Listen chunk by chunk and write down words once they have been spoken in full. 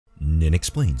Ninh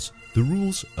explains the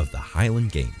rules of the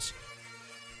Highland Games.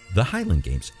 The Highland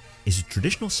Games is a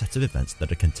traditional set of events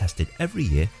that are contested every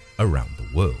year around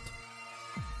the world,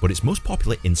 but it's most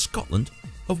popular in Scotland,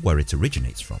 of where it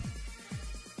originates from.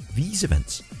 These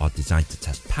events are designed to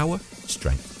test power,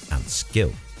 strength and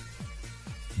skill.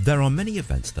 There are many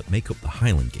events that make up the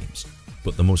Highland Games,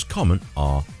 but the most common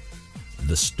are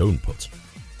the stone put.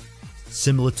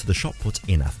 Similar to the shot put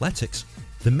in athletics,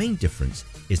 the main difference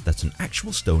is that an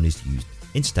actual stone is used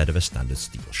instead of a standard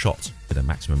steel shot, with a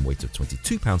maximum weight of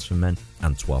 22 pounds for men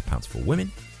and 12 pounds for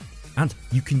women, and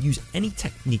you can use any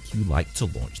technique you like to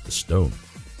launch the stone.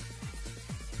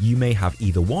 You may have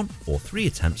either 1 or 3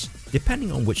 attempts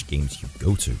depending on which games you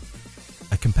go to.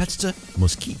 A competitor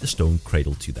must keep the stone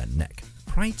cradled to their neck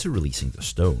prior to releasing the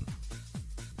stone.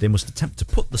 They must attempt to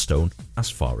put the stone as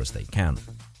far as they can.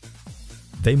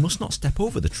 They must not step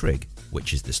over the trig,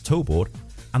 which is this toe board,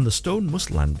 and the stone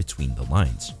must land between the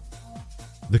lines.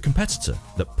 The competitor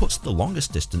that puts the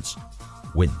longest distance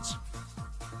wins.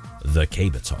 The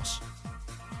caber toss.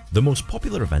 The most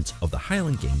popular event of the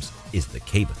Highland Games is the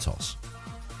caber toss.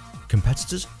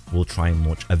 Competitors will try and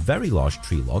launch a very large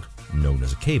tree log, known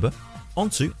as a caber,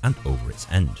 onto and over its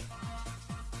end.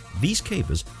 These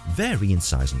cabers vary in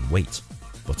size and weight,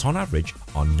 but on average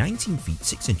are 19 feet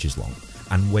 6 inches long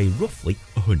and weigh roughly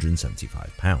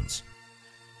 175 pounds.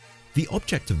 The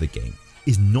object of the game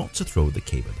is not to throw the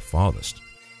caber the farthest.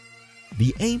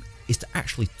 The aim is to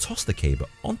actually toss the caber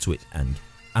onto its end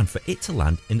and for it to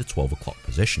land in the 12 o'clock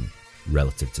position,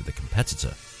 relative to the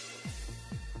competitor.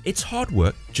 It's hard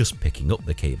work just picking up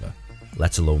the caber,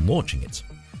 let alone launching it,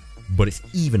 but it's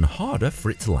even harder for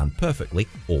it to land perfectly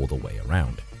all the way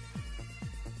around.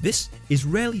 This is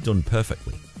rarely done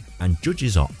perfectly, and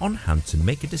judges are on hand to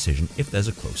make a decision if there's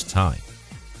a close tie.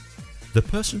 The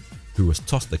person who has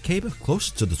tossed the caber close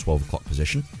to the 12 o'clock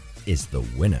position is the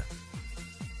winner.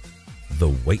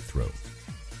 The weight throw.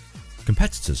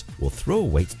 Competitors will throw a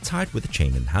weight tied with a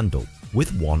chain and handle,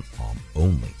 with one arm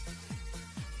only.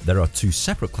 There are 2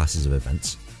 separate classes of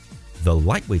events: the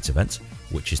lightweight event,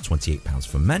 which is 28 pounds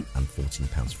for men and 14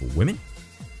 pounds for women,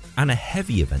 and a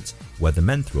heavy event where the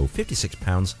men throw 56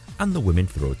 pounds and the women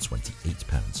throw 28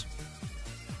 pounds.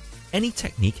 Any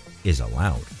technique is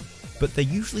allowed, but they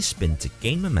usually spin to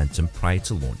gain momentum prior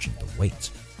to launching the weight.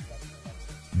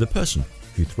 The person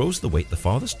who throws the weight the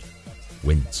farthest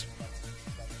wins.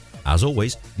 As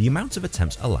always, the amount of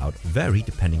attempts allowed vary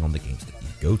depending on the games that you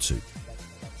go to.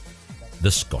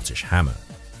 The Scottish hammer.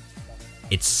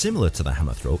 It's similar to the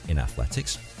hammer throw in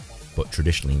athletics, but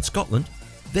traditionally in Scotland,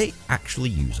 they actually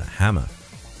use a hammer.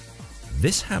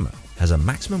 This hammer has a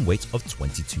maximum weight of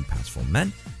 22 pounds for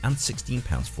men and 16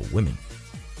 pounds for women,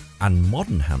 and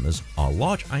modern hammers are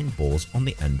large iron balls on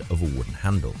the end of a wooden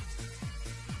handle.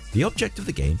 The object of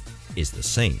the game is the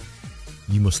same.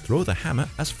 You must throw the hammer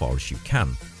as far as you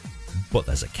can, but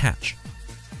there's a catch.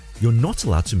 You're not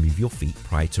allowed to move your feet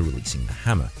prior to releasing the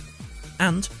hammer,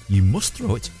 and you must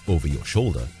throw it over your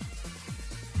shoulder.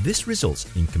 This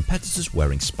results in competitors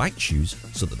wearing spiked shoes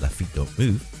so that their feet don't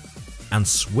move, and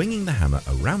swinging the hammer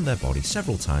around their body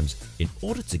several times in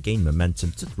order to gain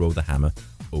momentum to throw the hammer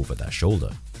over their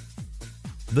shoulder.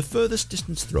 The furthest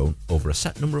distance thrown over a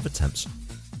set number of attempts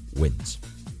wins.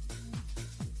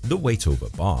 The weight over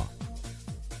bar.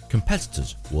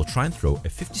 Competitors will try and throw a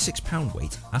 56-pound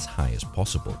weight as high as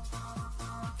possible.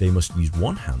 They must use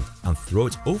one hand and throw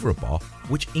it over a bar,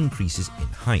 which increases in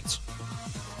height.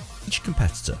 Each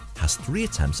competitor has 3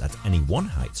 attempts at any one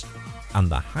height, and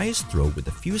the highest throw with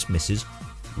the fewest misses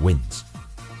wins.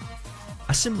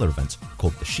 A similar event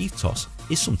called the sheaf toss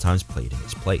is sometimes played in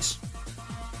its place.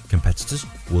 Competitors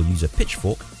will use a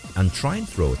pitchfork and try and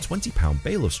throw a 20-pound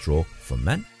bale of straw for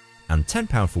men and 10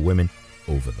 pound for women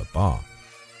over the bar.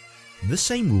 The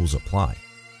same rules apply,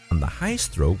 and the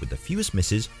highest throw with the fewest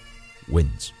misses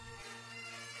wins.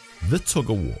 The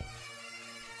tug of war.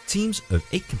 Teams of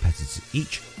 8 competitors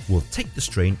each will take the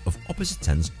strain of opposite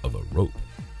ends of a rope.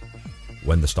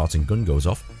 When the starting gun goes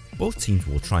off, both teams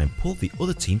will try and pull the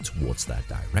other team towards their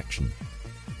direction.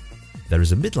 There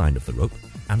is a midline of the rope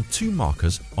and 2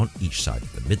 markers on each side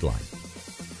of the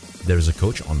midline. There is a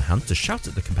coach on hand to shout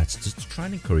at the competitors to try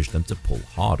and encourage them to pull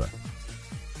harder.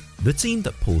 The team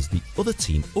that pulls the other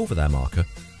team over their marker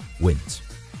wins.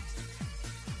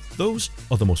 Those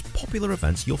are the most popular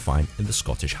events you'll find in the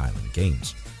Scottish Highland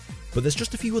Games, but there's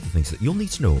just a few other things that you'll need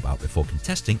to know about before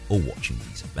contesting or watching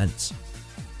these events.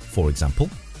 For example,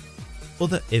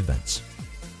 other events.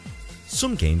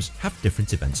 Some games have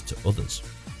different events to others.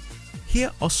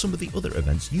 Here are some of the other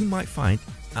events you might find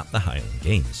at the Highland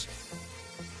Games.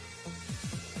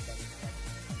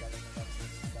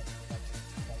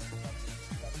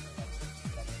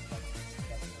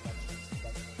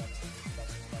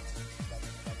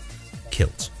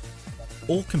 Kilt.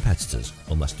 All competitors,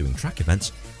 unless doing track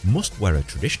events, must wear a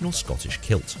traditional Scottish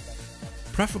kilt,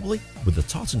 preferably with the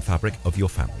tartan fabric of your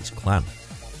family's clan.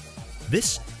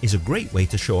 This is a great way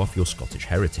to show off your Scottish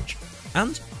heritage,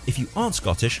 and if you aren't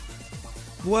Scottish,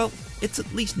 well, it's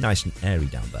at least nice and airy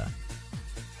down there.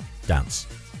 Dance.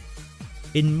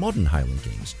 In modern Highland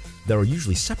Games, there are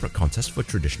usually separate contests for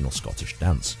traditional Scottish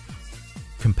dance.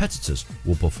 Competitors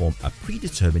will perform a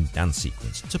predetermined dance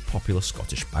sequence to popular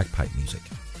Scottish bagpipe music,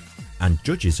 and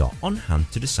judges are on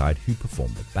hand to decide who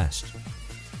performed the best.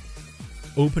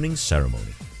 Opening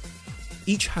ceremony.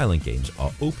 Each Highland Games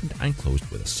are opened and closed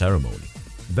with a ceremony,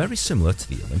 very similar to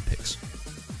the Olympics.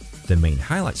 The main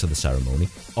highlights of the ceremony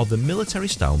are the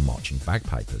military-style marching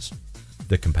bagpipers,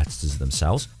 the competitors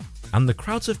themselves, and the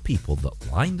crowds of people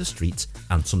that line the streets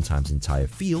and sometimes entire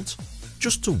fields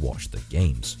just to watch the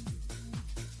games.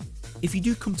 If you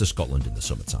do come to Scotland in the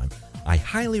summertime, I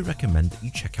highly recommend that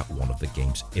you check out one of the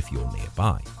games if you're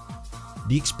nearby.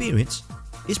 The experience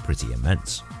is pretty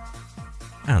immense.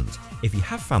 And if you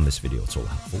have found this video at all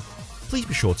helpful, please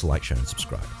be sure to like, share and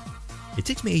subscribe. It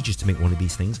takes me ages to make one of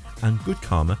these things, and good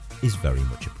karma is very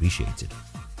much appreciated.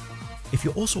 If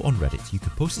you're also on Reddit, you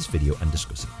could post this video and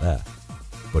discuss it there.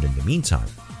 But in the meantime,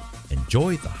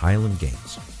 enjoy the Highland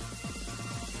Games.